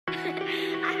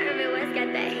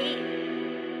that heat.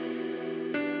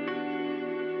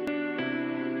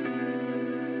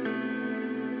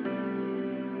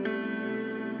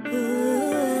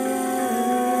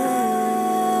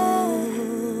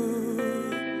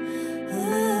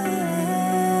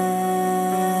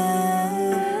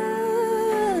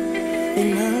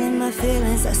 Been all in my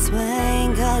feelings, I swear I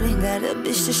ain't got it. Got a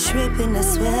bitch just tripping, I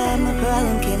swear my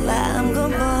problem can't lie. I'm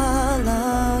gon' ball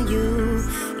on you,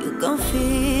 you gon'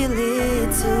 feel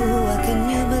it too. How can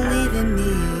you believe in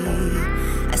me?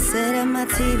 I sat at my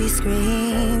TV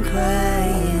screen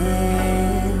crying.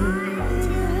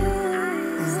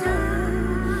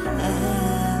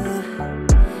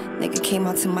 Nigga came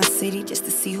out to my city just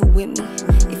to see who with me.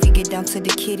 If you get down to the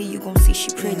kitty, you gon' see she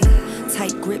pretty.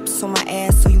 Tight grips on my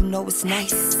ass so you know it's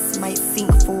nice. Might sink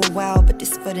for a while, but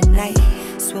this for the night.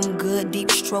 Swim good,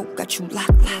 deep stroke, got you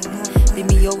locked. Bend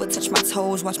me over, touch my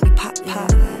toes, watch me pop.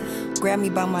 Grab me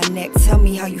by my neck, tell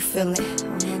me how you feeling.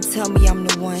 Tell me I'm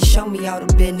the one, show me all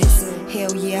the business.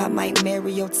 Hell yeah, I might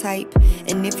marry your type.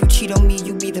 And if you cheat on me,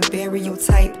 you be the burial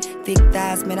type. Thick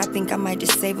thighs, man, I think I might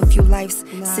just save a few lives.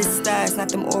 Sis thighs, not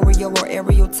them Oreo or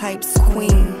aerial types.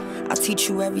 Queen, I'll teach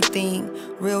you everything,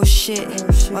 real shit.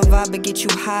 My vibe will get you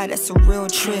high, that's a real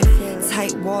trip.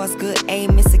 Tight walls, good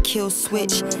aim, it's a kill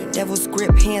switch. Devil's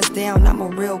grip, hands down, I'm a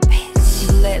real bitch.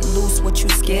 You let loose, what you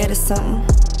scared of something?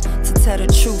 To tell the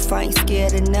truth, I ain't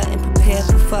scared of nothing. Prepared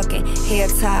for fucking, hair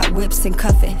tied, whips and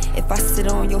cuffing. If I sit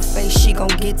on your face, she gon'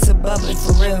 get to bubbling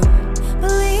for real.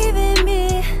 Believe in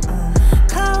me,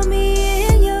 call me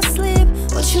in your sleep.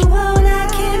 What you want, I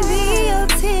can be your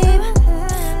team.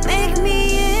 Make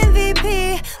me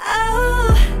MVP,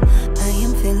 oh. I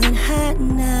am feeling hot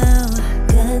now.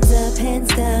 Guns up,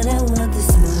 hands down, I want the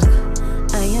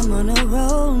smoke. I am on a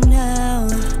roll now.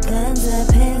 Guns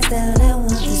up, hands down, I want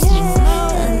the smoke.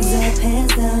 Guns up,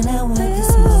 hands down, I want the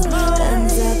smoke.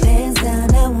 Guns up, hands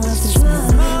down, I want the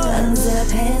smoke. Guns up,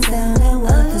 hands down, I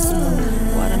want the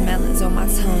smoke. Watermelons on my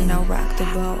tongue, now rock the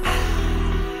boat.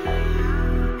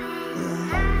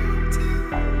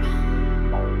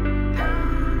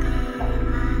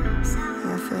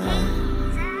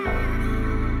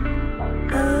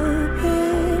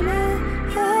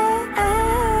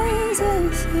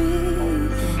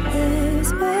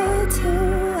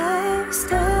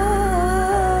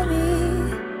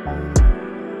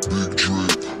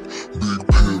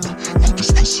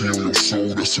 On your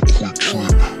soul, that's a quick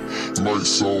trip.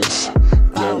 Lights off,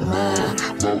 about mine,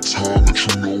 about time that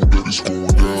you know that it's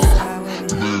going down.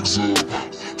 Legs up,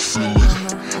 feel it.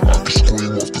 I can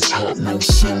scream off the top, no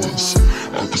ceilings.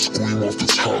 I can scream off the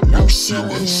top, no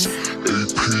ceilings. AP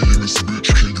in this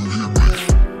bitch, can you hear me?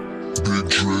 Big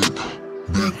drip,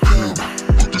 big pimp.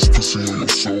 Put this pussy on your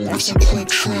soul, that's a quick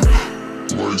trip.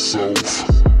 Lights off,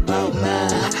 about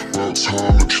mine, about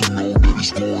time that you know that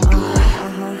it's going down.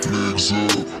 Legs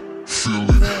up, feel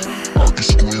it. I can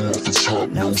scream off the top,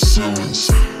 no ceilings.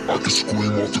 I can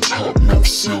scream off the top, no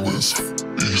ceilings.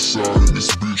 East side in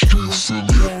this bitch, do you feel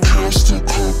it? Cast a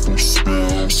couple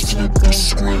spells, flip the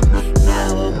script.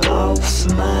 Now I'm off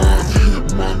mine.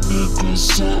 Hit my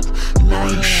niggas up,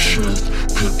 night shift.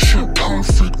 Picture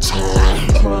perfect time.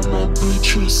 Cry my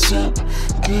bitches up,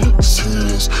 good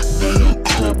tears. They a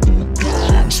couple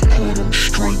dimes, put them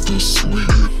straight to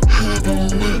sleep.